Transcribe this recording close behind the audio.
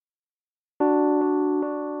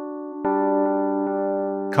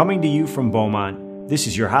Coming to you from Beaumont, this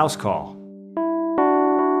is your house call.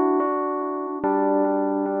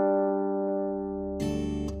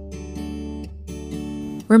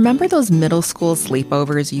 Remember those middle school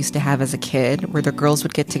sleepovers you used to have as a kid where the girls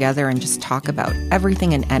would get together and just talk about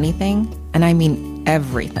everything and anything? And I mean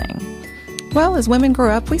everything. Well, as women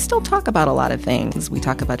grow up, we still talk about a lot of things. We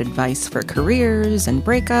talk about advice for careers and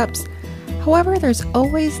breakups. However, there's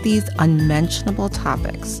always these unmentionable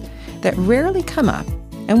topics that rarely come up.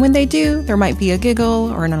 And when they do, there might be a giggle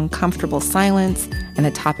or an uncomfortable silence, and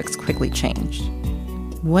the topic's quickly changed.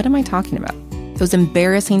 What am I talking about? Those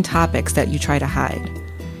embarrassing topics that you try to hide.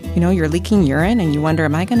 You know, you're leaking urine and you wonder,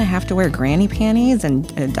 am I going to have to wear granny panties and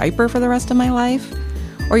a diaper for the rest of my life?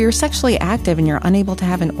 Or you're sexually active and you're unable to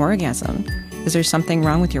have an orgasm. Is there something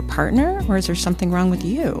wrong with your partner, or is there something wrong with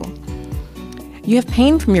you? You have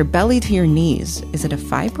pain from your belly to your knees. Is it a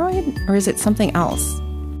fibroid, or is it something else?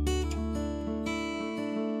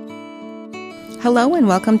 Hello and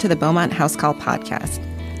welcome to the Beaumont House Call podcast.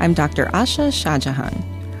 I'm Dr. Asha Shahjahan.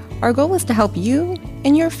 Our goal is to help you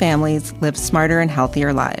and your families live smarter and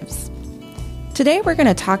healthier lives. Today we're going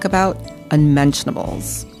to talk about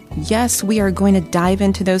unmentionables. Yes, we are going to dive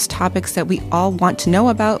into those topics that we all want to know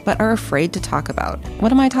about but are afraid to talk about.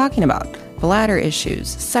 What am I talking about? Bladder issues,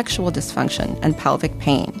 sexual dysfunction, and pelvic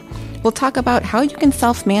pain. We'll talk about how you can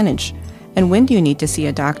self-manage and when do you need to see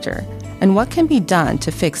a doctor, and what can be done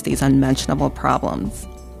to fix these unmentionable problems.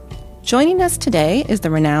 Joining us today is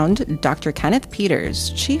the renowned Dr. Kenneth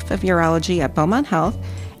Peters, Chief of Urology at Beaumont Health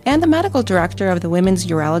and the Medical Director of the Women's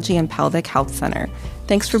Urology and Pelvic Health Center.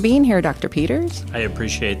 Thanks for being here, Dr. Peters. I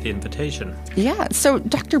appreciate the invitation. Yeah, so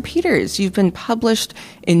Dr. Peters, you've been published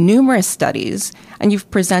in numerous studies and you've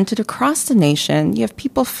presented across the nation. You have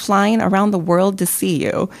people flying around the world to see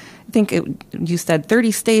you. I think you said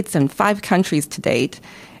 30 states and 5 countries to date.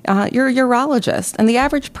 You're a urologist, and the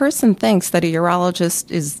average person thinks that a urologist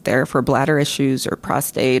is there for bladder issues or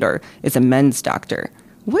prostate or is a men's doctor.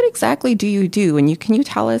 What exactly do you do? And can you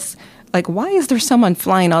tell us, why is there someone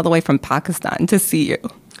flying all the way from Pakistan to see you?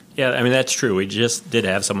 Yeah, I mean, that's true. We just did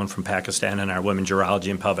have someone from Pakistan in our Women's Urology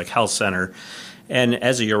and Pelvic Health Center. And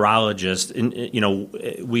as a urologist,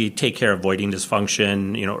 we take care of voiding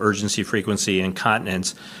dysfunction, urgency, frequency,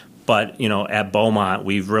 incontinence. But, at Beaumont,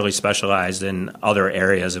 we've really specialized in other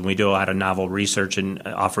areas, and we do a lot of novel research and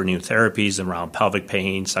offer new therapies around pelvic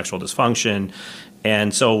pain, sexual dysfunction.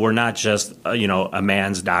 And so we're not just, a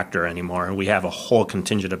man's doctor anymore. We have a whole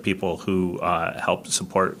contingent of people who help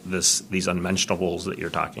support these unmentionables that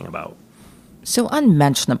you're talking about. So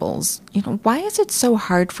unmentionables, why is it so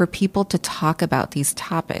hard for people to talk about these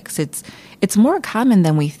topics? It's more common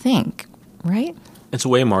than we think, right? It's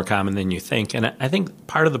way more common than you think. And I think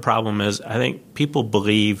part of the problem is I think people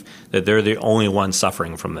believe that they're the only ones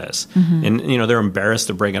suffering from this. Mm-hmm. And, they're embarrassed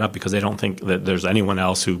to bring it up because they don't think that there's anyone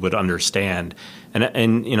else who would understand.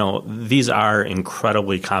 And these are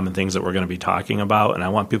incredibly common things that we're going to be talking about. And I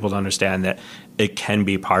want people to understand that it can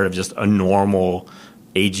be part of just a normal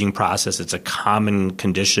aging process. It's a common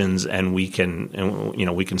conditions, and we can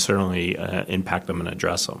certainly impact them and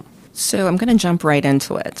address them. So I'm going to jump right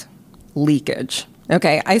into it. Leakage.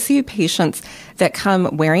 Okay, I see patients that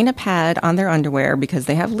come wearing a pad on their underwear because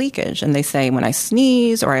they have leakage, and they say, when I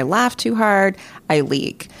sneeze or I laugh too hard, I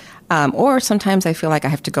leak. Or sometimes I feel like I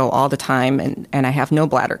have to go all the time and I have no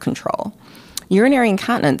bladder control. Urinary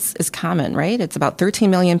incontinence is common, right? It's about 13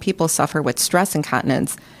 million people suffer with stress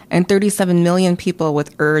incontinence and 37 million people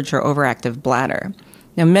with urge or overactive bladder.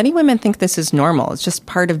 Now, many women think this is normal. It's just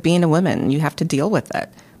part of being a woman. You have to deal with it.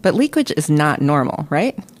 But leakage is not normal,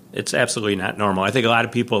 right? It's absolutely not normal. I think a lot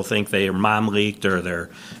of people think their mom leaked or their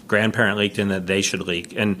grandparent leaked and that they should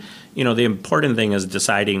leak. And, the important thing is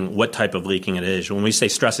deciding what type of leaking it is. When we say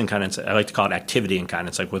stress incontinence, I like to call it activity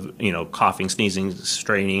incontinence, like with, coughing, sneezing,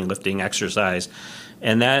 straining, lifting, exercise.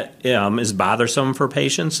 And that is bothersome for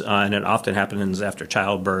patients, and it often happens after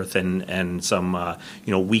childbirth and some,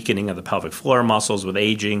 weakening of the pelvic floor muscles with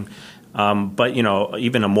aging. But,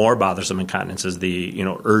 even a more bothersome incontinence is the,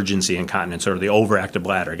 urgency incontinence or the overactive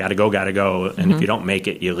bladder. Got to go. And mm-hmm. If you don't make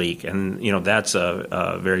it, you leak. And, that's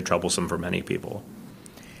very troublesome for many people.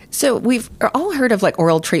 So we've all heard of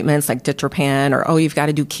oral treatments like Ditropan or, you've got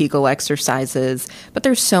to do Kegel exercises. But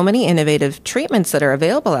there's so many innovative treatments that are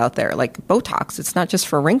available out there, like Botox. It's not just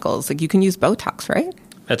for wrinkles. You can use Botox, right?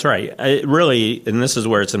 That's right. It really, and this is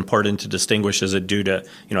where it's important to distinguish, is it due to,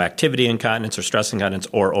 activity incontinence or stress incontinence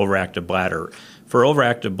or overactive bladder? For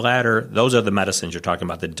overactive bladder, those are the medicines you're talking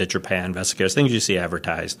about, the Ditropan, Vesicare, things you see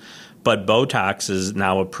advertised. But Botox is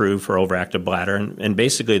now approved for overactive bladder. And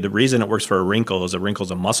basically the reason it works for a wrinkle is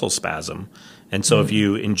a muscle spasm. And so if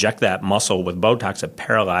you inject that muscle with Botox, it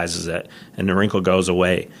paralyzes it and the wrinkle goes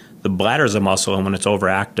away. The bladder is a muscle, and when it's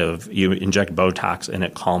overactive, you inject Botox and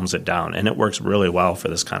it calms it down. And it works really well for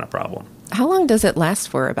this kind of problem. How long does it last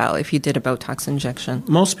for about if you did a Botox injection?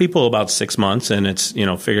 Most people about 6 months, and it's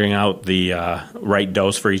figuring out the right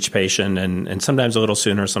dose for each patient, and sometimes a little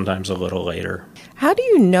sooner, sometimes a little later. How do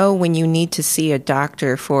you know when you need to see a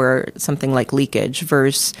doctor for something like leakage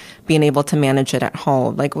versus being able to manage it at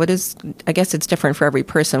home? Like, I guess it's different for every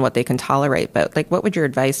person what they can tolerate, but like, what would your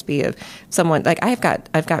advice be if someone, like I've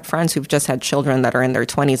got friends who've just had children that are in their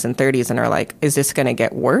 20s and 30s and are like, is this going to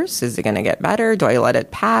get worse? Is it going to get better? Do I let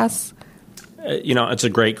it pass? It's a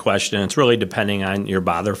great question. It's really depending on your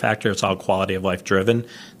bother factor. It's all quality of life driven.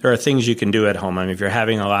 There are things you can do at home. I mean, if you're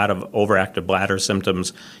having a lot of overactive bladder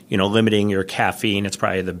symptoms, limiting your caffeine, it's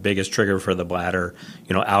probably the biggest trigger for the bladder.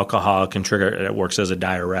 Alcohol can trigger, it works as a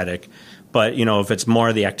diuretic. But, if it's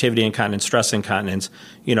more the activity incontinence, stress incontinence,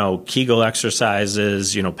 Kegel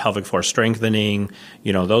exercises, pelvic floor strengthening,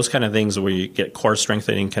 those kind of things where you get core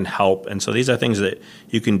strengthening can help. And so these are things that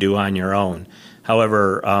you can do on your own.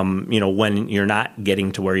 However, when you're not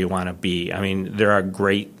getting to where you want to be, I mean, there are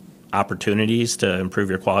great opportunities to improve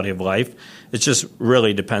your quality of life. It just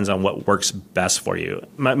really depends on what works best for you.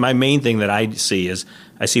 My main thing that I see is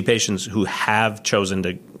I see patients who have chosen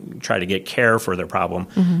to try to get care for their problem,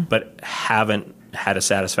 but haven't had a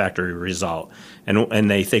satisfactory result.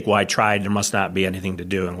 And they think, well, I tried, there must not be anything to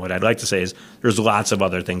do. And what I'd like to say is there's lots of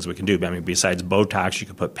other things we can do. I mean, besides Botox, you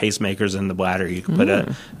could put pacemakers in the bladder. You could put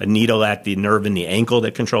a needle at the nerve in the ankle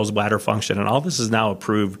that controls bladder function. And all this is now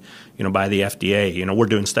approved, by the FDA. We're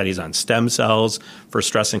doing studies on stem cells for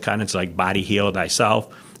stress incontinence, like Body Heal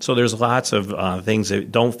Thyself. So there's lots of things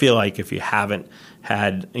that don't feel like if you haven't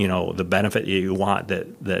had, the benefit you want,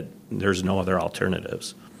 that there's no other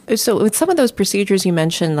alternatives. So with some of those procedures you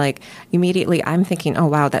mentioned, like immediately I'm thinking, oh,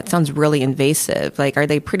 wow, that sounds really invasive. Like, are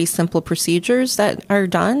they pretty simple procedures that are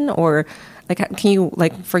done? Or like, can you,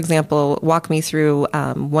 like, for example, walk me through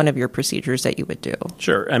one of your procedures that you would do?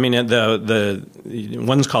 Sure. I mean, the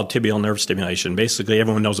one's called tibial nerve stimulation. Basically,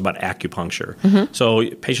 everyone knows about acupuncture. So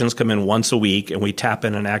patients come in once a week, and we tap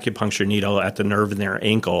in an acupuncture needle at the nerve in their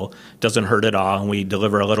ankle. Doesn't hurt at all, and we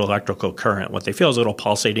deliver a little electrical current. What they feel is a little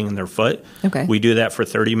pulsating in their foot. Okay. We do that for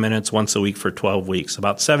 30 minutes once a week for 12 weeks.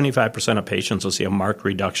 About 75% of patients will see a marked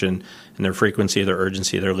reduction in their frequency, their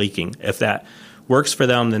urgency, their leaking. If that works for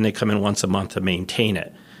them, then they come in once a month to maintain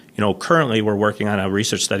it. Currently we're working on a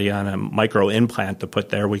research study on a micro implant to put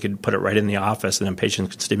there. We could put it right in the office, and then patients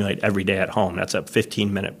could stimulate every day at home. That's a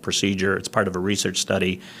 15-minute procedure. It's part of a research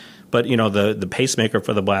study. But, the pacemaker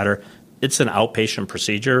for the bladder, it's an outpatient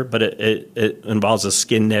procedure, but it involves a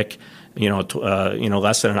skin nick,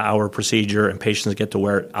 less than an hour procedure, and patients get to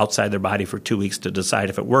wear it outside their body for 2 weeks to decide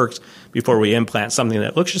if it works before we implant something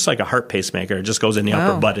that looks just like a heart pacemaker. It just goes in the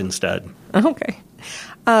upper butt instead. Okay.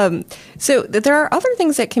 So there are other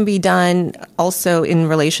things that can be done also in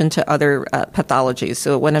relation to other pathologies.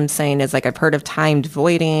 So what I'm saying is, like, I've heard of timed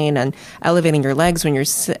voiding and elevating your legs when you're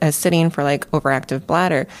sitting for like overactive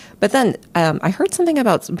bladder. But then I heard something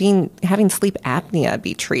about having sleep apnea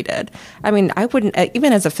be treated. I mean, I wouldn't,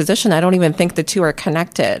 even as a physician, I don't even think the two are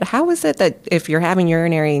connected. How is it that if you're having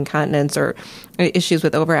urinary incontinence or issues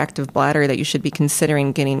with overactive bladder that you should be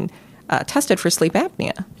considering getting tested for sleep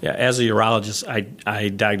apnea? Yeah, as a urologist, I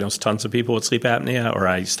diagnose tons of people with sleep apnea, or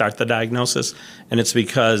I start the diagnosis, and it's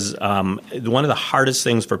because one of the hardest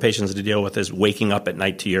things for patients to deal with is waking up at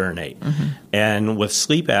night to urinate. And with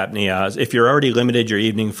sleep apnea, if you're already limited your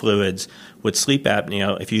evening fluids, with sleep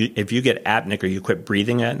apnea, if you get apneic or you quit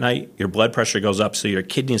breathing at night, your blood pressure goes up, so your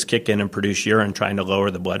kidneys kick in and produce urine trying to lower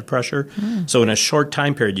the blood pressure. So in a short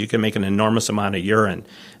time period, you can make an enormous amount of urine.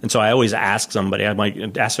 And so I always ask somebody, I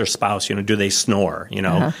might ask their spouse, do they snore,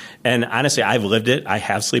 And honestly, I've lived it. I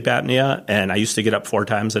have sleep apnea, and I used to get up 4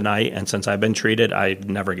 times a night, and since I've been treated, I've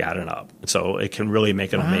never gotten up. So it can really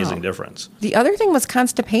make an amazing difference. The other thing was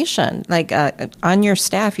constipation. Like on your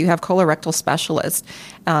staff, you have colorectal specialists,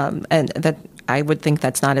 and that I would think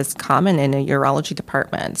that's not as common in a urology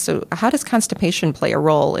department. So how does constipation play a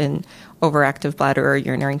role in overactive bladder or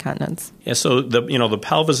urinary incontinence? Yeah, so the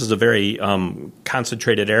pelvis is a very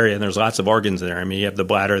concentrated area, and there's lots of organs there. I mean, you have the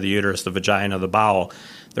bladder, the uterus, the vagina, the bowel.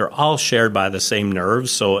 They're all shared by the same nerves,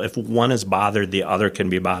 so if one is bothered, the other can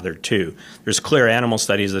be bothered too. There's clear animal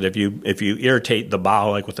studies that if you irritate the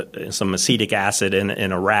bowel, like with some acetic acid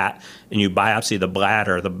in a rat, and you biopsy the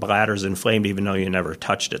bladder's inflamed even though you never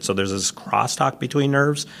touched it. So there's this crosstalk between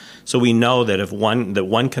nerves. So we know that if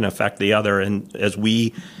one can affect the other, and as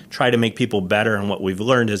we try to make people better, and what we've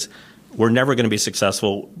learned is we're never going to be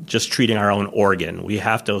successful just treating our own organ. We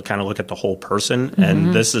have to kind of look at the whole person,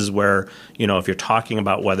 and this is where, if you're talking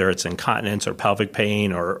about whether it's incontinence or pelvic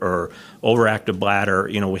pain or overactive bladder,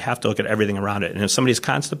 we have to look at everything around it. And if somebody's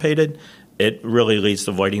constipated, it really leads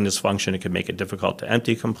to voiding dysfunction. It can make it difficult to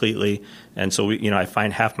empty completely. And so, I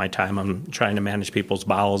find half my time I'm trying to manage people's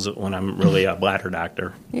bowels when I'm really a bladder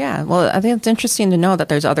doctor. Yeah, well, I think it's interesting to know that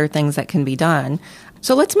there's other things that can be done.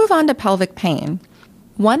 So let's move on to pelvic pain.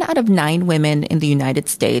 1 out of 9 women in the United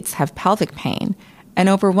States have pelvic pain, and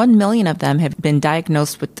over 1 million of them have been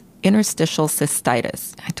diagnosed with interstitial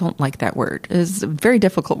cystitis. I don't like that word. It's a very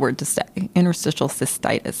difficult word to say, interstitial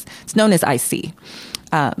cystitis. It's known as IC.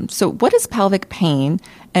 So what is pelvic pain,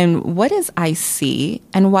 and what is IC,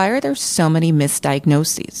 and why are there so many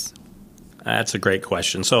misdiagnoses? That's a great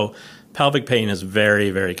question. So pelvic pain is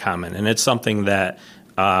very, very common, and it's something that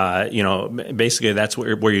basically that's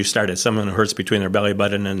where you start. It's someone who hurts between their belly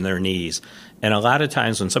button and their knees. And a lot of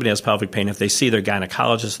times when somebody has pelvic pain, if they see their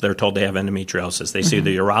gynecologist, they're told they have endometriosis. They see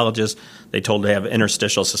the urologist, they're told they have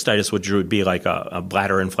interstitial cystitis, which would be like a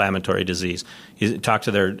bladder inflammatory disease. You talk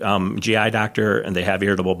to their GI doctor, and they have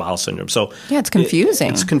irritable bowel syndrome. So yeah, it's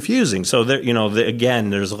confusing. It's confusing. So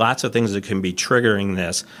again, there's lots of things that can be triggering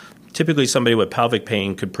this. Typically, somebody with pelvic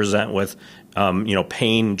pain could present with,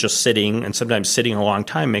 pain just sitting, and sometimes sitting a long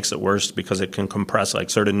time makes it worse because it can compress like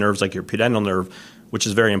certain nerves, like your pudendal nerve, which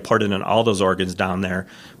is very important in all those organs down there.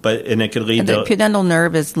 And it could lead to... The pudendal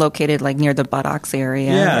nerve is located like near the buttocks area?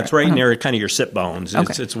 Yeah, it's right near kind of your sit bones.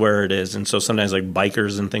 Okay. It's where it is. And so sometimes like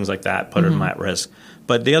bikers and things like that put them at risk.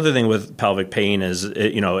 But the other thing with pelvic pain is,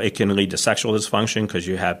 it can lead to sexual dysfunction because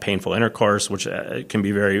you have painful intercourse, which can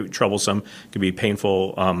be very troublesome. It can be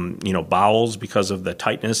painful, bowels because of the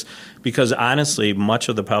tightness. Because honestly, much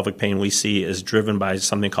of the pelvic pain we see is driven by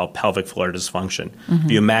something called pelvic floor dysfunction. If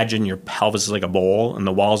you imagine your pelvis is like a bowl, and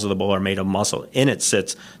the walls of the bowl are made of muscle. In it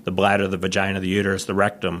sits the bladder, the vagina, the uterus, the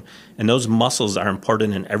rectum. And those muscles are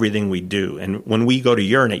important in everything we do. And when we go to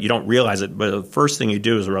urinate, you don't realize it, but the first thing you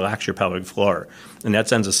do is relax your pelvic floor. And that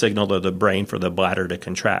sends a signal to the brain for the bladder to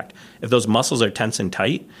contract. If those muscles are tense and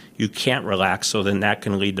tight, you can't relax, so then that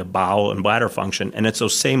can lead to bowel and bladder function. And it's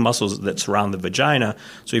those same muscles that surround the vagina.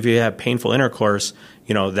 So if you have painful intercourse,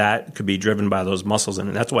 that could be driven by those muscles.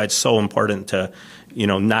 And that's why it's so important to,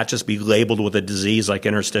 not just be labeled with a disease like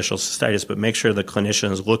interstitial cystitis, but make sure the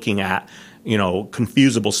clinician is looking at,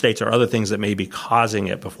 confusable states or other things that may be causing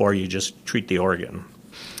it before you just treat the organ.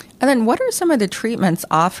 And then what are some of the treatments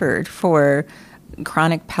offered for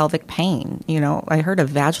chronic pelvic pain? I heard of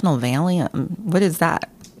vaginal Valium. What is that?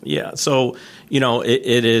 Yeah, so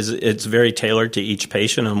it's very tailored to each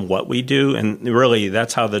patient and what we do, and really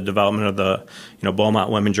that's how the development of the Beaumont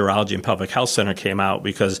Women's Urology and Pelvic Health Center came out,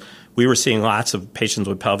 because we were seeing lots of patients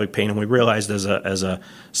with pelvic pain, and we realized as a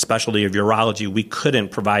specialty of urology we couldn't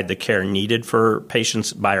provide the care needed for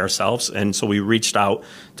patients by ourselves, and so we reached out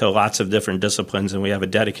to lots of different disciplines, and we have a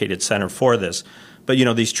dedicated center for this. But,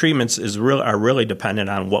 these treatments are really dependent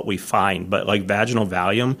on what we find. But like vaginal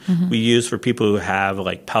Valium, we use for people who have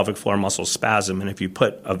like pelvic floor muscle spasm. And if you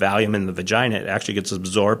put a Valium in the vagina, it actually gets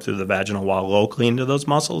absorbed through the vaginal wall locally into those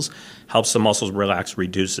muscles, helps the muscles relax,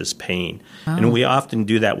 reduces pain. Oh. And we often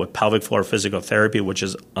do that with pelvic floor physical therapy, which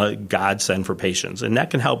is a godsend for patients. And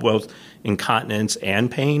that can help both incontinence and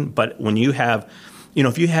pain. But when you have...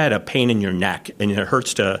 if you had a pain in your neck and it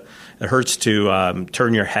hurts to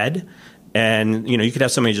turn your head, and, you could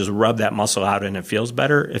have somebody just rub that muscle out and it feels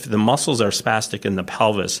better. If the muscles are spastic in the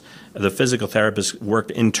pelvis, the physical therapist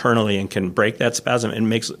worked internally and can break that spasm. It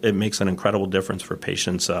makes an incredible difference for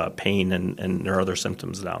patients' pain and their other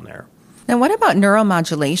symptoms down there. Now, what about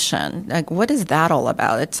neuromodulation? Like, what is that all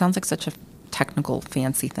about? It sounds like such a technical,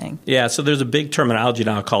 fancy thing. Yeah, so there's a big terminology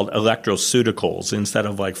now called electroceuticals. Instead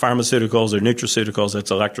of like pharmaceuticals or nutraceuticals, it's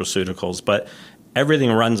electroceuticals. But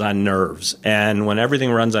everything runs on nerves. And when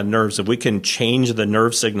everything runs on nerves, if we can change the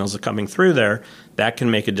nerve signals that are coming through there, that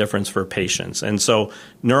can make a difference for patients. And so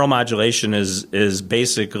neuromodulation is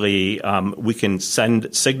basically we can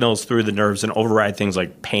send signals through the nerves and override things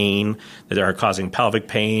like pain that are causing pelvic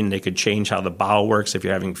pain. They could change how the bowel works if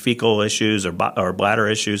you're having fecal issues or bladder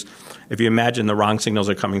issues. If you imagine the wrong signals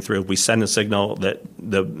are coming through, if we send a signal that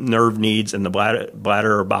the nerve needs and the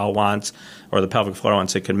bladder or bowel wants or the pelvic floor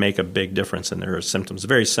wants, it can make a big difference in their symptoms. A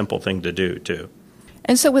very simple thing to do, too.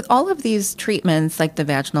 And so with all of these treatments, like the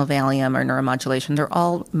vaginal Valium or neuromodulation, they're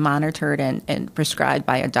all monitored and prescribed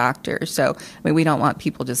by a doctor. So, I mean, we don't want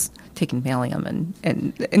people just taking Valium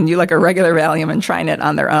and you like a regular Valium and trying it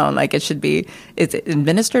on their own. Like it should be, is it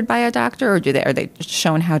administered by a doctor, or are they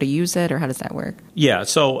shown how to use it, or how does that work? Yeah,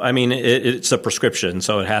 so I mean, it's a prescription,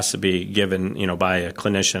 so it has to be given, by a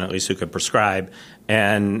clinician at least who could prescribe.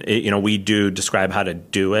 And we do describe how to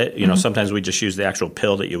do it. Sometimes we just use the actual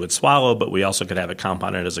pill that you would swallow, but we also could have it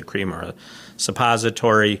compounded as a cream or a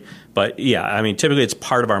suppository. But yeah, I mean, typically it's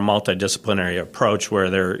part of our multidisciplinary approach where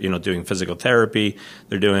they're doing physical therapy,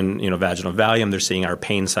 they're doing vaginal Valium, they're seeing our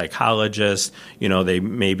pain psychologist, they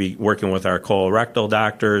may be working with our colorectal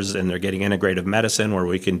doctors, and they're getting integrative medicine where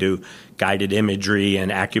we can do guided imagery and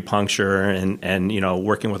acupuncture and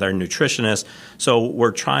working with our nutritionist. So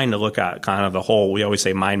we're trying to look at kind of the whole, we always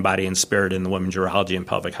say mind, body, and spirit in the Women's Urology and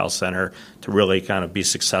Pelvic Health Center to really kind of be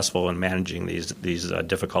successful in managing these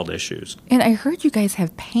difficult issues. And I heard you guys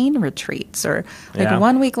have pain retreats or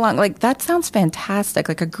 1 week long. Like that sounds fantastic,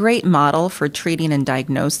 like a great model for treating and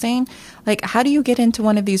diagnosing. Like how do you get into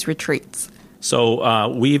one of these retreats? So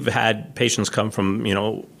we've had patients come from,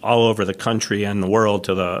 all over the country and the world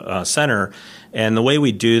to the center. And the way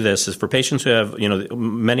we do this is for patients who have,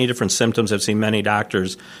 many different symptoms, have seen many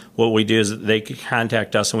doctors, what we do is they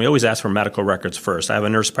contact us, and we always ask for medical records first. I have a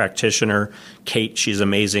nurse practitioner, Kate, she's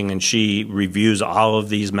amazing, and she reviews all of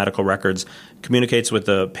these medical records, communicates with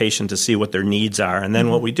the patient to see what their needs are. And then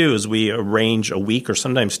what we do is we arrange a week or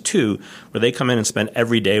sometimes 2 where they come in and spend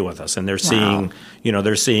every day with us. And they're seeing,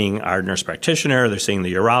 they're seeing our nurse practitioner, they're seeing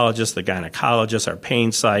the urologist, the gynecologist, our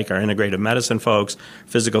pain psych, our integrative medicine folks,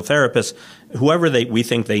 physical therapists, whoever we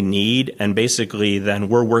think they need. And basically then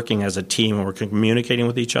we're working as a team and we're communicating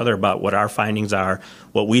with each other about what our findings are,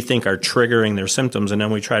 what we think are triggering their symptoms, and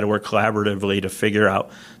then we try to work collaboratively to figure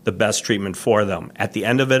out the best treatment for them. At the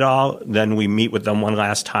end of it all, then we meet with them one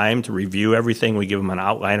last time to review everything. We give them an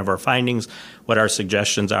outline of our findings, what our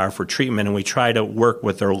suggestions are for treatment, and we try to work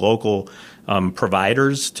with their local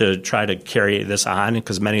providers to try to carry this on,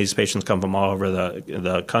 because many of these patients come from all over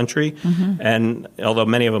the country. And although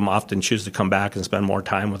many of them often choose to come back and spend more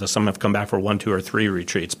time with us, some have come back for 1, 2, or 3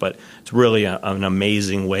 retreats. But it's really an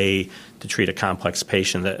amazing way to treat a complex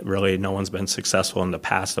patient that really no one's been successful in the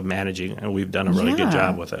past of managing, and we've done a really good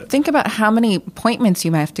job with it. Think about how many appointments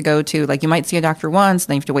you might have to go to. Like you might see a doctor once,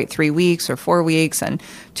 then you have to wait 3 weeks or 4 weeks and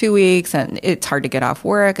 2 weeks, and it's hard to get off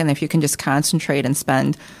work. And if you can just concentrate and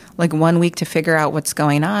spend like 1 week to figure out what's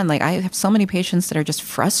going on. Like I have so many patients that are just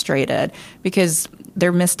frustrated because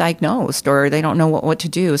they're misdiagnosed or they don't know what to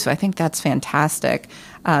do. So I think that's fantastic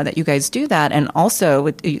that you guys do that. And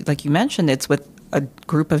also, like you mentioned, it's with a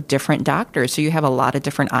group of different doctors. So you have a lot of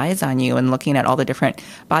different eyes on you and looking at all the different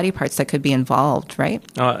body parts that could be involved, right?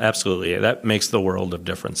 Oh, absolutely. That makes the world of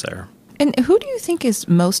difference there. And who do you think is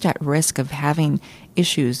most at risk of having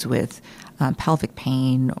issues with pelvic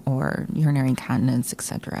pain or urinary incontinence, et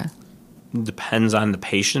cetera? Depends on the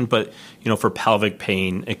patient, but for pelvic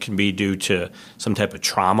pain, it can be due to some type of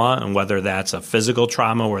trauma, and whether that's a physical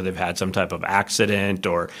trauma where they've had some type of accident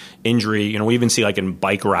or injury. We even see like in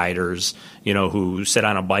bike riders, who sit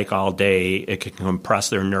on a bike all day, it can compress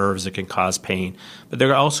their nerves, it can cause pain. But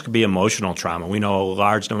there also could be emotional trauma. We know a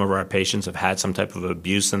large number of our patients have had some type of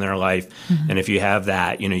abuse in their life, and if you have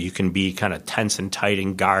that, you can be kind of tense and tight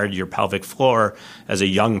and guard your pelvic floor as a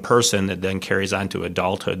young person that then carries on to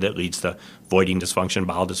adulthood that leads to voiding dysfunction,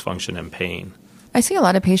 bowel dysfunction, and pain. I see a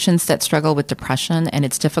lot of patients that struggle with depression, and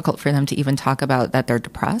it's difficult for them to even talk about that they're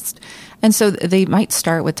depressed. And so they might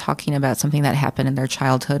start with talking about something that happened in their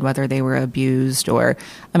childhood, whether they were abused or,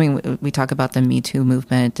 we talk about the Me Too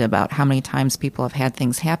movement, about how many times people have had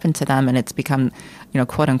things happen to them, and it's become,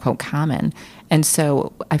 quote unquote, common. And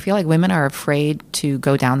so I feel like women are afraid to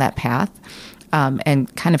go down that path.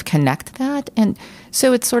 And kind of connect that. And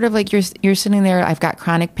so it's sort of like you're sitting there, I've got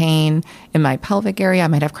chronic pain in my pelvic area, I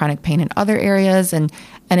might have chronic pain in other areas, and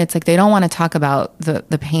it's like they don't want to talk about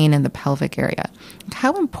the pain in the pelvic area.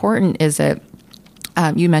 How important is it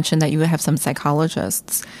You mentioned that you have some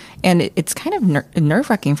psychologists, and it's kind of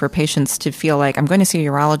nerve-wracking for patients to feel like I'm going to see a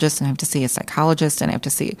urologist and I have to see a psychologist and I have to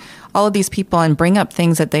see all of these people and bring up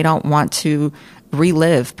things that they don't want to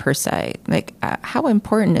relive per se. Like, how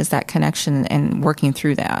important is that connection and working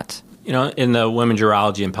through that? In the Women's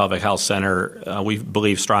Urology and Pelvic Health Center, we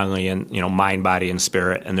believe strongly in, mind, body, and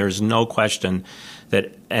spirit. And there's no question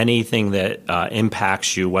that anything that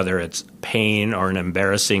impacts you, whether it's pain or an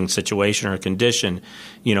embarrassing situation or condition,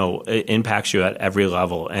 it impacts you at every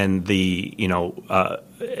level. And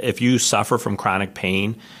if you suffer from chronic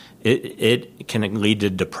pain, it can lead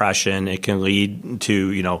to depression. It can lead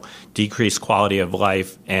to, decreased quality of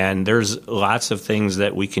life. And there's lots of things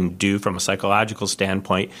that we can do from a psychological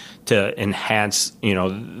standpoint to enhance,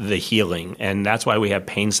 the healing. And that's why we have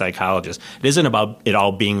pain psychologists. It isn't about it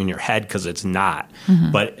all being in your head, because it's not.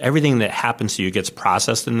 Mm-hmm. But everything that happens to you gets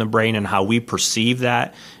processed in the brain, and how we perceive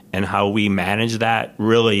that and how we manage that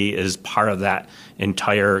really is part of that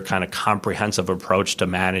entire kind of comprehensive approach to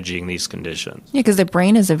managing these conditions. Yeah, because the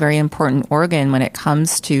brain is a very important organ when it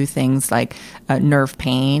comes to things like nerve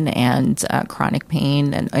pain and chronic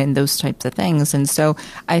pain and those types of things. And so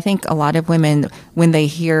I think a lot of women, when they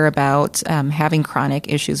hear about having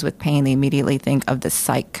chronic issues with pain, they immediately think of the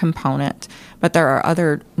psych component. But there are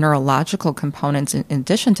other neurological components in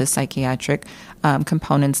addition to psychiatric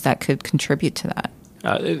components that could contribute to that.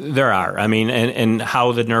 There are. I mean, and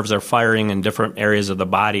how the nerves are firing in different areas of the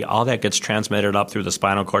body, all that gets transmitted up through the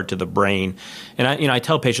spinal cord to the brain. And I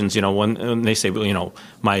tell patients, when they say,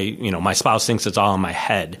 my spouse thinks it's all in my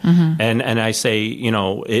head. Mm-hmm. And I say,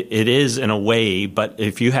 it is in a way, but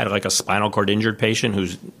if you had like a spinal cord injured patient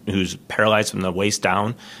who's paralyzed from the waist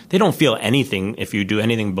down, they don't feel anything if you do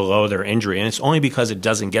anything below their injury. And it's only because it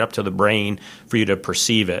doesn't get up to the brain for you to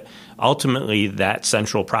perceive it. Ultimately, that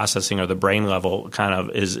central processing or the brain level kind of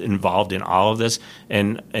is involved in all of this,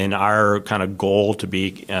 and our kind of goal to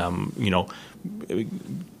be,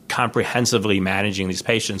 comprehensively managing these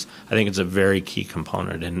patients, I think it's a very key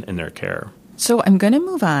component in their care. So I'm going to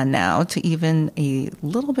move on now to even a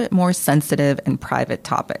little bit more sensitive and private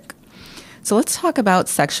topic. So let's talk about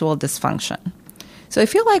sexual dysfunction. So I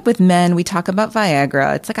feel like with men, we talk about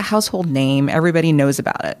Viagra. It's like a household name. Everybody knows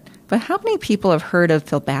about it. But how many people have heard of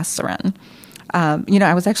Filbacerin?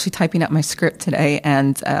 I was actually typing up my script today,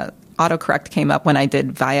 and autocorrect came up when I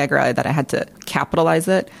did Viagra that I had to capitalize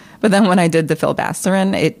it. But then when I did the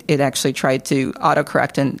Filbacerin, it actually tried to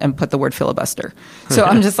autocorrect and put the word filibuster. So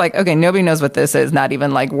I'm just like, okay, nobody knows what this is, not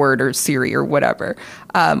even like Word or Siri or whatever.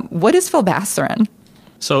 What is Filbacerin?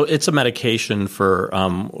 So it's a medication for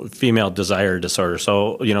female desire disorder.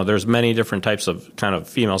 So, there's many different types of kind of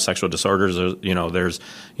female sexual disorders. There's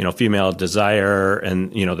female desire,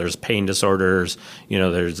 and, there's pain disorders.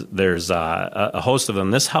 There's a host of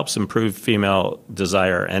them. This helps improve female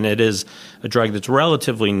desire, and it is a drug that's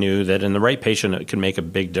relatively new that in the right patient, it can make a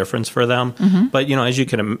big difference for them. Mm-hmm. But, as you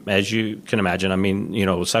can imagine, I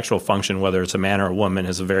mean, sexual function, whether it's a man or a woman,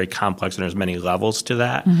 is very complex, and there's many levels to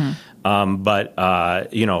that. Mm-hmm.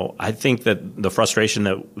 I think that the frustration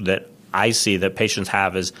that I see that patients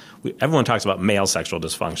have is everyone talks about male sexual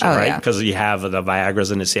dysfunction, right? Because you have the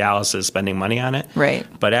Viagras and the Cialises spending money on it. Right.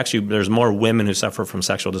 But actually, there's more women who suffer from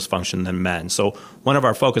sexual dysfunction than men. So one of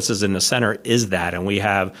our focuses in the center is that. And we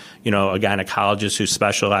have, a gynecologist who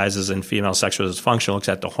specializes in female sexual dysfunction, looks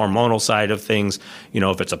at the hormonal side of things.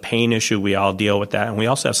 If it's a pain issue, we all deal with that. And we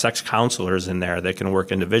also have sex counselors in there that can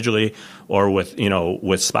work individually or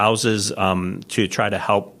with spouses to try to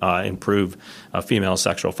help improve female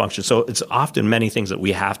sexual function. So it's often many things that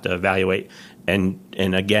we have to evaluate and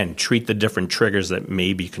again treat the different triggers that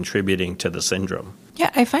may be contributing to the syndrome. Yeah,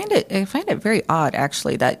 I find it very odd,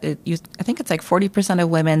 actually, that I think it's like 40% of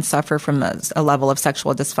women suffer from a level of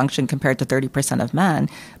sexual dysfunction compared to 30% of men,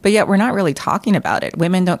 but yet we're not really talking about it.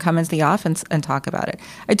 Women don't come into the office and talk about it.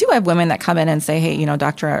 I do have women that come in and say, hey,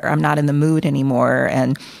 doctor, I'm not in the mood anymore,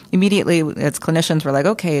 and immediately as clinicians, we're like,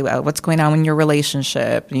 okay, what's going on in your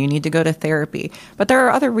relationship? You need to go to therapy. But there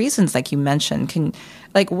are other reasons, like you mentioned.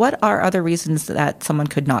 What are other reasons that someone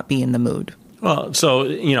could not be in the mood? Well, so,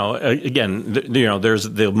 again, there's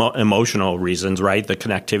the emotional reasons, right? The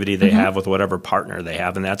connectivity they have with whatever partner they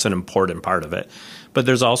have, and that's an important part of it. But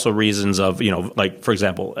there's also reasons of, like, for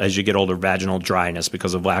example, as you get older, vaginal dryness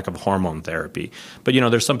because of lack of hormone therapy. But,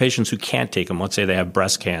 there's some patients who can't take them. Let's say they have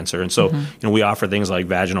breast cancer. And so, we offer things like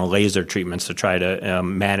vaginal laser treatments to try to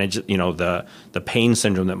manage, the pain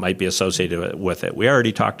syndrome that might be associated with it. We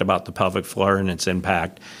already talked about the pelvic floor and its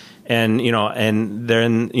impact. And, and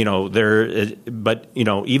then, but,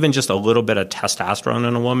 even just a little bit of testosterone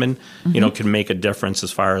in a woman, can make a difference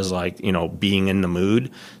as far as like, being in the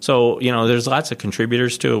mood. So, there's lots of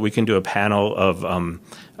contributors to it. We can do a panel of,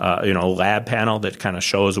 lab panel that kind of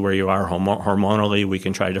shows where you are hormonally. We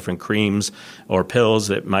can try different creams or pills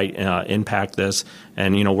that might impact this,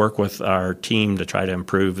 and work with our team to try to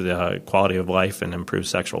improve the quality of life and improve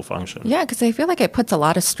sexual function. Yeah, because I feel like it puts a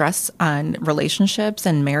lot of stress on relationships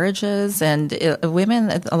and marriages, and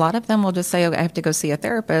women, a lot of them will just say, oh, I have to go see a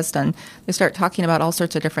therapist, and they start talking about all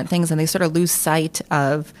sorts of different things, and they sort of lose sight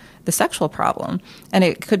of the sexual problem. And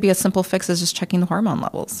it could be a simple fix as just checking the hormone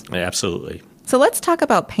levels. Yeah, absolutely. So let's talk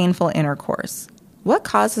about painful intercourse. What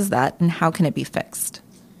causes that, and how can it be fixed?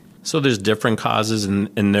 So there's different causes, and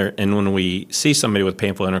when we see somebody with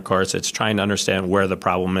painful intercourse, it's trying to understand where the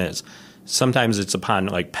problem is. Sometimes it's upon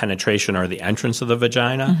like penetration or the entrance of the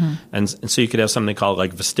vagina, and so you could have something called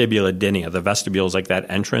like vestibulodynia. The vestibule is like that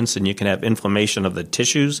entrance, and you can have inflammation of the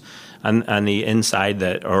tissues on the inside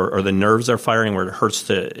that, or the nerves are firing where it hurts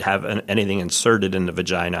to have anything inserted in the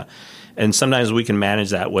vagina. And sometimes we can manage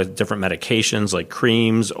that with different medications like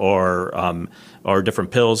creams or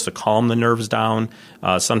different pills to calm the nerves down.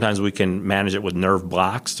 Sometimes we can manage it with nerve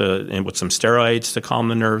blocks and with some steroids to calm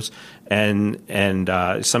the nerves. And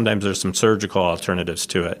sometimes there's some surgical alternatives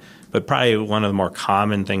to it. But probably one of the more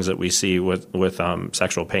common things that we see with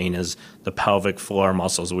sexual pain is the pelvic floor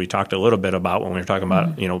muscles. We talked a little bit about when we were talking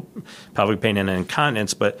about pelvic pain and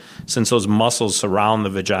incontinence. But since those muscles surround the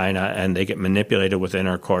vagina and they get manipulated with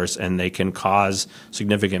intercourse and they can cause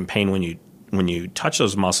significant pain when you touch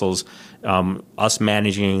those muscles, us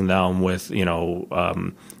managing them with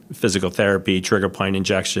physical therapy, trigger point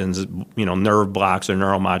injections, nerve blocks or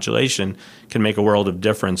neuromodulation can make a world of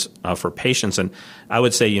difference for patients. And I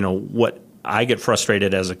would say, what I get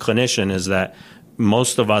frustrated as a clinician is that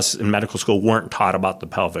most of us in medical school weren't taught about the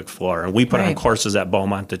pelvic floor. And we put on courses at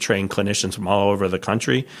Beaumont to train clinicians from all over the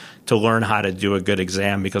country to learn how to do a good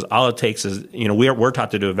exam, because all it takes is, we're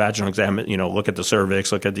taught to do a vaginal exam, look at the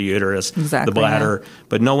cervix, look at the uterus, the bladder,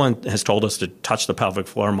 but no one has told us to touch the pelvic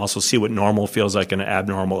floor muscle, see what normal feels like and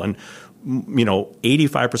abnormal. And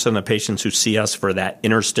 85% of the patients who see us for that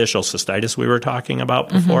interstitial cystitis we were talking about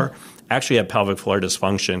before actually have pelvic floor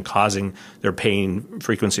dysfunction causing their pain,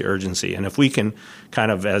 frequency, urgency. And if we can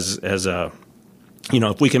kind of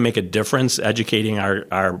if we can make a difference educating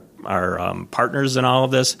our partners in all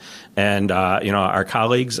of this and, our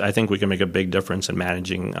colleagues, I think we can make a big difference in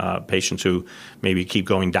managing patients who maybe keep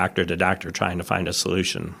going doctor to doctor trying to find a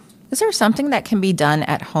solution. Is there something that can be done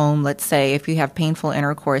at home, let's say, if you have painful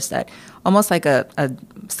intercourse, that almost like a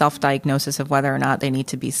self-diagnosis of whether or not they need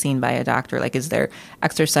to be seen by a doctor? Like, is there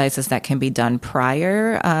exercises that can be done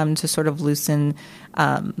prior to sort of loosen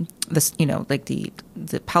this, like the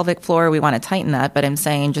pelvic floor? We want to tighten that, but I'm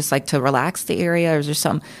saying just like to relax the area. Or is there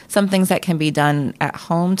some things that can be done at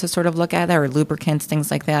home to sort of look at that, or lubricants, things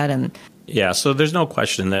like that? And yeah, so there's no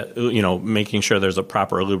question that, making sure there's a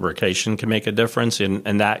proper lubrication can make a difference,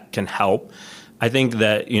 and that can help. I think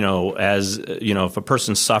that, if a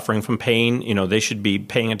person's suffering from pain, they should be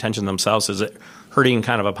paying attention themselves. Is it hurting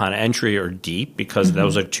kind of upon entry or deep? Because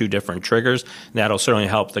those are two different triggers. That'll certainly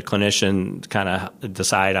help the clinician kind of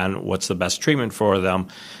decide on what's the best treatment for them.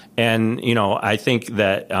 And, I think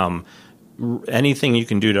that anything you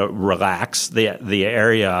can do to relax the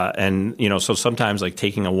area, and so sometimes like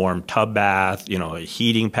taking a warm tub bath, a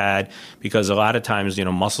heating pad, because a lot of times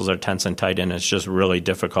muscles are tense and tight, and it's just really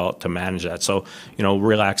difficult to manage that. So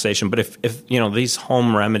relaxation. But if these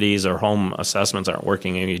home remedies or home assessments aren't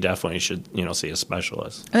working, you definitely should see a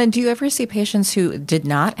specialist. And then, do you ever see patients who did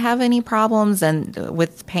not have any problems and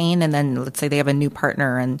with pain, and then let's say they have a new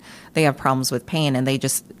partner and they have problems with pain, and they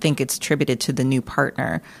just think it's attributed to the new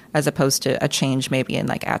partner as opposed to a change maybe in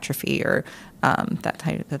like atrophy or that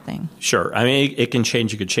type of thing? Sure. I mean, it can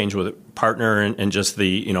change. You could change with a partner and just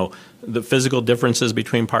the physical differences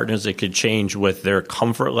between partners. It could change with their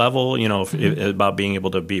comfort level, about being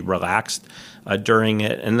able to be relaxed during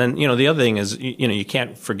it. And then, the other thing is, you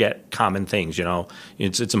can't forget common things.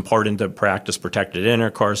 It's important to practice protected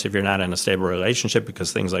intercourse if you're not in a stable relationship,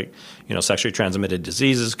 because things like, sexually transmitted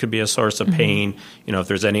diseases could be a source of pain. If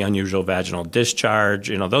there's any unusual vaginal discharge,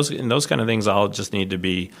 those kind of things all just need to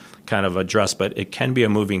be kind of addressed. But it can be a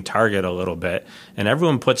moving target a little bit. And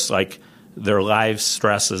everyone puts like their life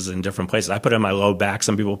stresses in different places. I put it in my low back.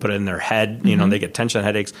 Some people put it in their head. They get tension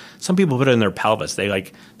headaches. Some people put it in their pelvis.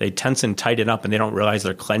 They tense and tighten up, and they don't realize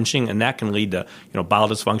they're clenching, and that can lead to bowel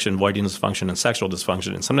dysfunction, voiding dysfunction, and sexual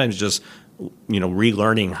dysfunction. And sometimes just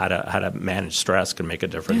relearning how to manage stress can make a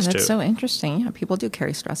difference too. That's so interesting. Yeah, people do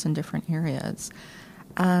carry stress in different areas.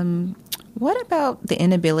 What about the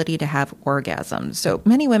inability to have orgasms? So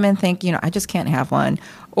many women think, I just can't have one,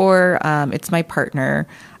 or it's my partner,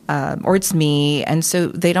 or it's me. And so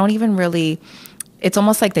they don't even really, it's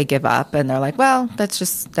almost like they give up and they're like, well, that's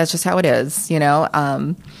just how it is,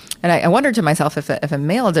 And I wondered to myself, if a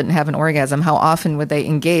male didn't have an orgasm, how often would they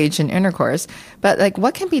engage in intercourse? But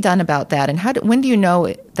what can be done about that? And when do you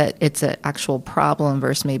know that it's an actual problem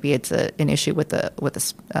versus maybe it's an issue with the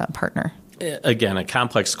partner? Again, a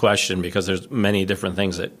complex question because there's many different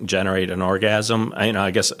things that generate an orgasm. I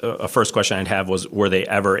guess a first question I'd have was, were they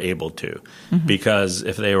ever able to? Mm-hmm. Because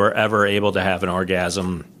if they were ever able to have an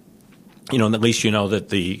orgasm, at least that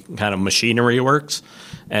the kind of machinery works.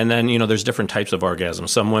 And then, there's different types of orgasms.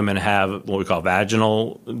 Some women have what we call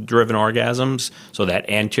vaginal-driven orgasms, so that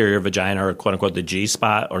anterior vagina or quote-unquote the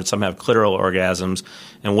G-spot, or some have clitoral orgasms.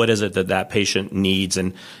 And what is it that patient needs?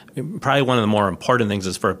 And probably one of the more important things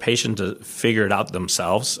is for a patient to figure it out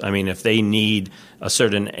themselves. I mean, if they need a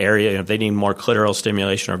certain area, if they need more clitoral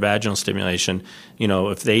stimulation or vaginal stimulation,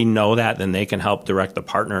 if they know that, then they can help direct the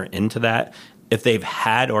partner into that. If they've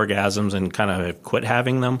had orgasms and kind of have quit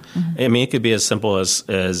having them, mm-hmm. I mean, it could be as simple as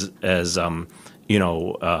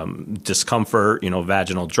discomfort,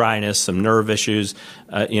 vaginal dryness, some nerve issues,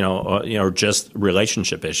 or just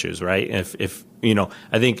relationship issues, right? If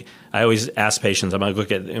I think I always ask patients, I'm going to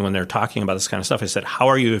look at when they're talking about this kind of stuff, I said, how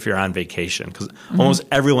are you if you're on vacation? Because mm-hmm. almost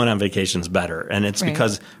everyone on vacation is better. And it's right.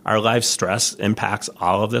 because our life stress impacts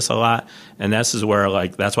all of this a lot. And this is where,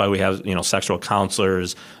 that's why we have, sexual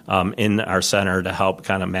counselors in our center to help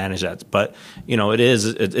kind of manage that. But, it is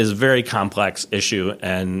a very complex issue,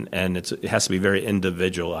 and it has to be very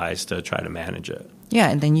individualized to try to manage it. Yeah,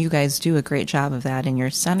 and then you guys do a great job of that in your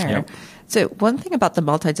center. Yep. So one thing about the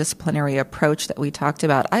multidisciplinary approach that we talked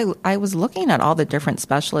about, I was looking at all the different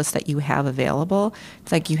specialists that you have available.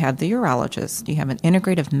 It's like you have the urologist, you have an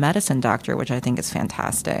integrative medicine doctor, which I think is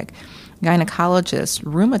fantastic, gynecologist,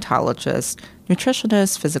 rheumatologist,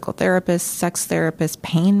 nutritionist, physical therapist, sex therapist,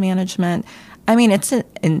 pain management. I mean, it's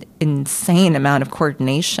an insane amount of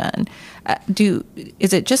coordination.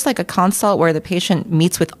 Is it just like a consult where the patient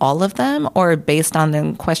meets with all of them, or based on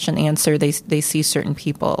the question answer, they see certain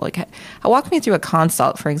people? Walk me through a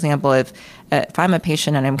consult, for example. If I'm a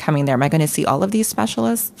patient and I'm coming there, am I going to see all of these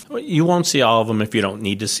specialists? You won't see all of them if you don't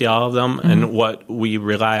need to see all of them. Mm-hmm. And what we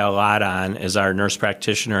rely a lot on is our nurse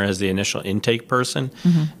practitioner as the initial intake person.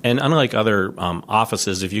 Mm-hmm. And unlike other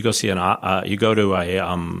offices, if you go see you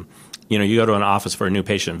go to an office for a new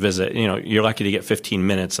patient visit, you're lucky to get 15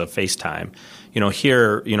 minutes of FaceTime.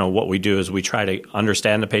 Here, what we do is we try to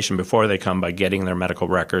understand the patient before they come by getting their medical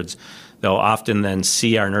records. They'll often then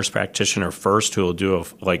see our nurse practitioner first, who will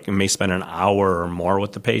may spend an hour or more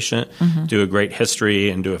with the patient, mm-hmm. do a great history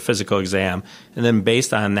and do a physical exam. And then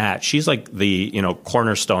based on that, she's like the,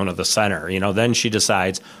 cornerstone of the center. Then she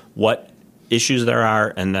decides what issues there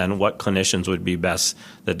are, and then what clinicians would be best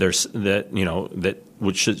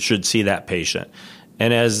should see that patient.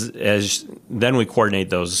 And as then we coordinate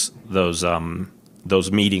those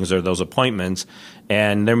meetings or those appointments,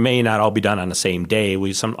 and they may not all be done on the same day.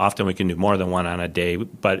 Often we can do more than one on a day,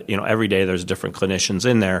 but every day there's different clinicians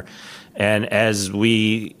in there, and as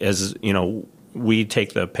we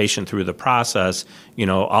take the patient through the process,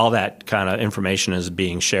 all that kind of information is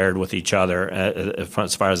being shared with each other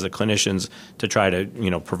as far as the clinicians to try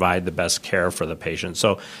to, provide the best care for the patient.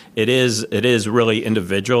 So it is really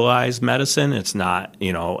individualized medicine. It's not,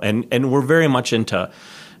 and we're very much into,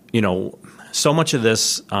 so much of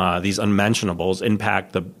this, these unmentionables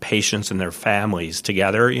impact the patients and their families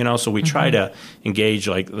together, so we try to engage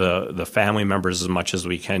the family members as much as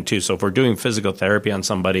we can too. So if we're doing physical therapy on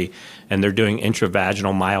somebody and they're doing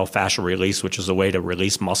intravaginal myofascial release, which is a way to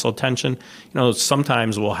release muscle tension,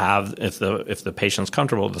 sometimes we'll have, if the patient's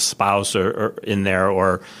comfortable, the spouse or in there,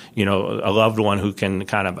 or, a loved one who can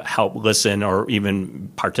kind of help listen or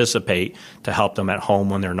even participate to help them at home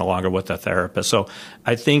when they're no longer with the therapist. So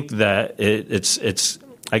I think that it's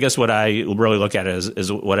I guess what I really look at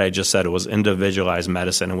is what I just said. It was individualized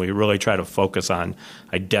medicine, and we really try to focus on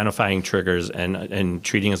identifying triggers and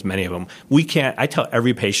treating as many of them. I tell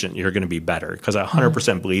every patient you're going to be better, because I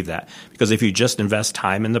 100% believe that. Because if you just invest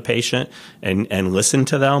time in the patient and listen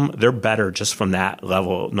to them, they're better just from that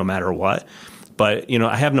level no matter what. But,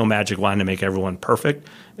 I have no magic wand to make everyone perfect,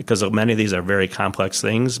 because many of these are very complex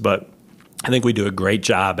things, but I think we do a great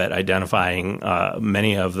job at identifying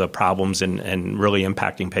many of the problems and really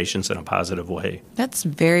impacting patients in a positive way. That's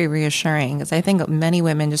very reassuring, because I think many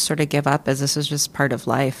women just sort of give up as this is just part of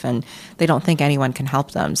life, and they don't think anyone can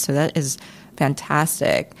help them. So that is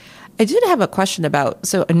fantastic. I did have a question about,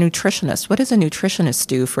 so a nutritionist, what does a nutritionist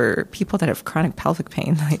do for people that have chronic pelvic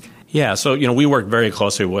pain? Yeah, so we work very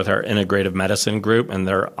closely with our integrative medicine group, and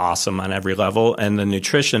they're awesome on every level. And the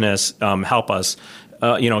nutritionists help us.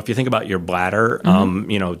 If you think about your bladder,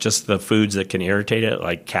 just the foods that can irritate it,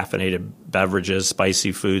 like caffeinated beverages,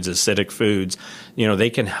 spicy foods, acidic foods, they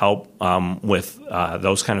can help with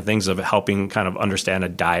those kind of things of helping kind of understand a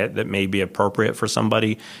diet that may be appropriate for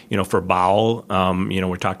somebody. For bowel,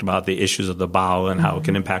 we talked about the issues of the bowel and how it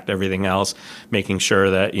can impact everything else, making sure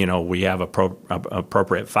that, we have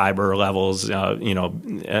appropriate fiber levels,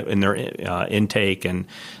 in their intake, and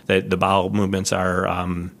that the bowel movements are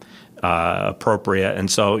appropriate. And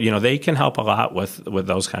so, they can help a lot with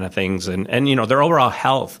those kind of things and their overall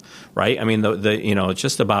health, right? I mean, it's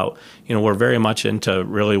just about, we're very much into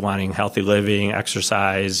really wanting healthy living,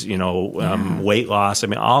 exercise, weight loss. I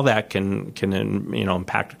mean, all that can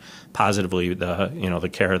impact positively the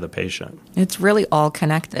care of the patient. It's really all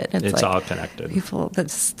connected. It's all connected.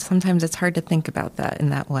 Sometimes it's hard to think about that in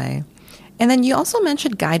that way. And then you also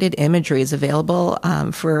mentioned guided imagery is available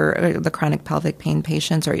for the chronic pelvic pain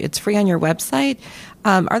patients, or it's free on your website.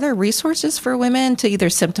 Are there resources for women to either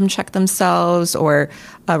symptom check themselves, or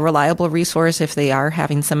a reliable resource if they are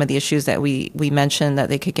having some of the issues that we mentioned, that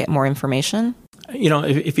they could get more information?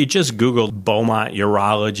 If you just Google Beaumont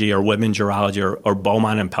Urology or Women's Urology or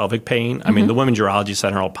Beaumont and pelvic pain, I mean, the Women's Urology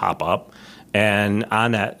Center will pop up. And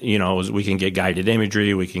on that, we can get guided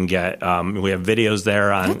imagery. We can get we have videos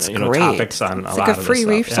there on topics on a lot of this stuff. It's like a free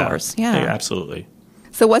resource. Yeah, absolutely.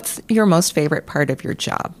 So, what's your most favorite part of your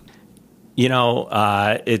job?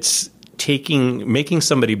 It's making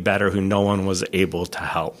somebody better who no one was able to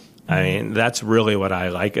help. I mean, that's really what I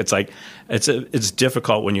like. It's like it's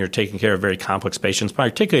difficult when you're taking care of very complex patients,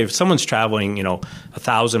 particularly if someone's traveling,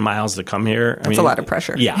 1,000 miles to come here. That's a lot of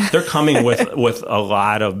pressure. Yeah, they're coming with a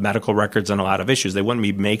lot of medical records and a lot of issues. They wouldn't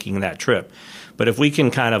be making that trip. But if we can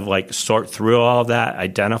kind of sort through all of that,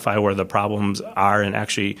 identify where the problems are, and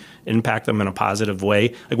actually impact them in a positive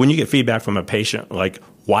way, like when you get feedback from a patient, like,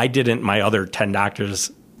 why didn't my other 10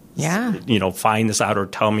 doctors find this out or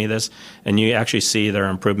tell me this, and you actually see their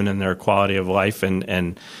improvement in their quality of life,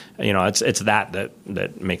 and it's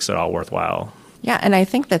that makes it all worthwhile. Yeah, and I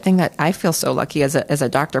think the thing that I feel so lucky as a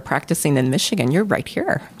doctor practicing in Michigan, you're right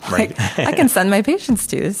here. Right. I can send my patients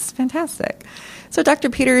to. This is fantastic. So, Dr.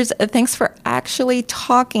 Peters, thanks for actually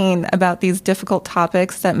talking about these difficult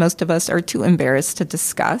topics that most of us are too embarrassed to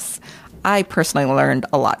discuss. I personally learned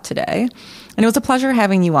a lot today, and it was a pleasure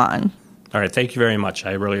having you on. All right. Thank you very much.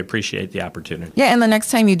 I really appreciate the opportunity. Yeah. And the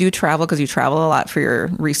next time you do travel, because you travel a lot for your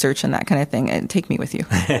research and that kind of thing, take me with you.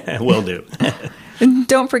 Will do.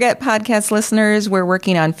 Don't forget, podcast listeners, we're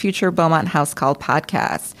working on future Beaumont House Call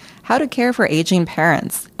podcasts, how to care for aging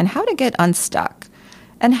parents and how to get unstuck.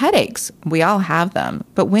 And headaches, we all have them,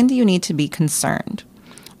 but when do you need to be concerned?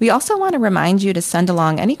 We also want to remind you to send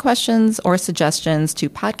along any questions or suggestions to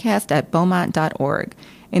podcast@beaumont.org.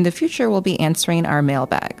 In the future, we'll be answering our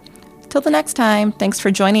mailbag. Till the next time, thanks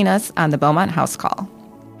for joining us on the Beaumont House Call.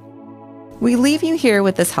 We leave you here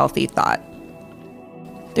with this healthy thought.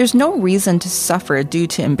 There's no reason to suffer due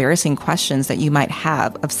to embarrassing questions that you might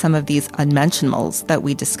have of some of these unmentionables that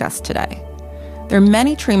we discussed today. There are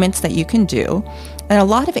many treatments that you can do, and a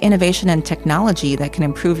lot of innovation and technology that can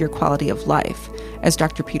improve your quality of life, as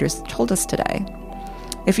Dr. Peters told us today.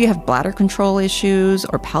 If you have bladder control issues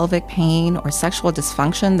or pelvic pain or sexual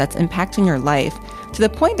dysfunction that's impacting your life to the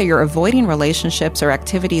point that you're avoiding relationships or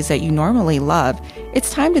activities that you normally love,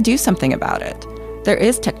 it's time to do something about it. There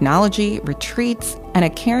is technology, retreats, and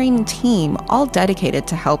a caring team all dedicated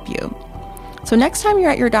to help you. So next time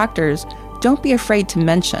you're at your doctor's, don't be afraid to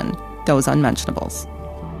mention those unmentionables.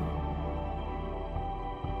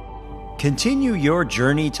 Continue your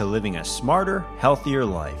journey to living a smarter, healthier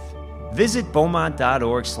life. Visit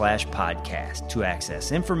beaumont.org/podcast to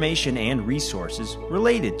access information and resources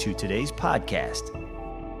related to today's podcast.